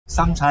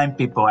Sometimes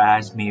people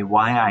ask me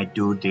why I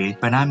do this,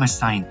 but I'm a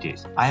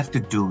scientist. I have to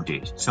do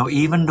this. So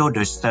even though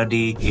the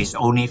study is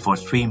only for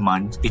 3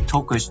 months, it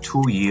took us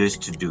 2 years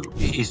to do.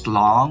 It's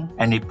long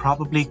and it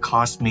probably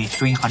cost me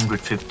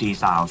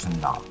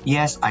 $350,000.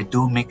 Yes, I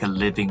do make a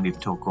living with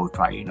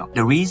tocotrienol.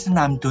 The reason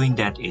I'm doing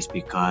that is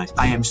because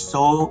I am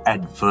so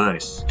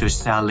adverse to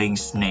selling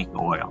snake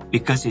oil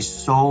because it's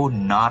so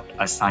not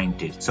a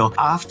scientist. So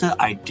after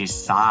I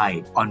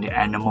decide on the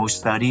animal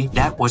study,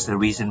 that was the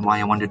reason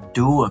why I wanted to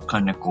do a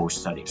clinical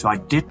study. So I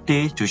did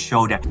this to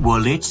show that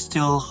will it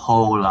still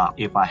hold up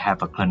if I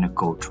have a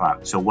clinical trial.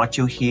 So what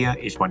you hear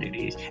is what it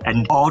is.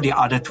 And all the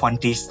other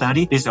 20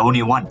 studies is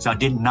only one. So I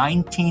did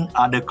 19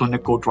 other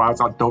clinical trials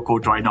on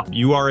tocotrienol.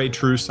 You are a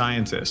true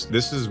scientist.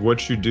 This is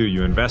what you do.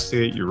 You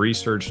investigate, you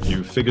research,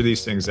 you figure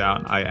these things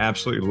out. I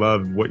absolutely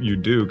love what you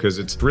do because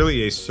it's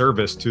really a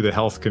service to the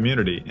health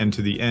community and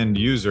to the end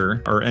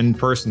user or end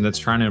person that's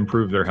trying to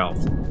improve their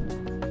health.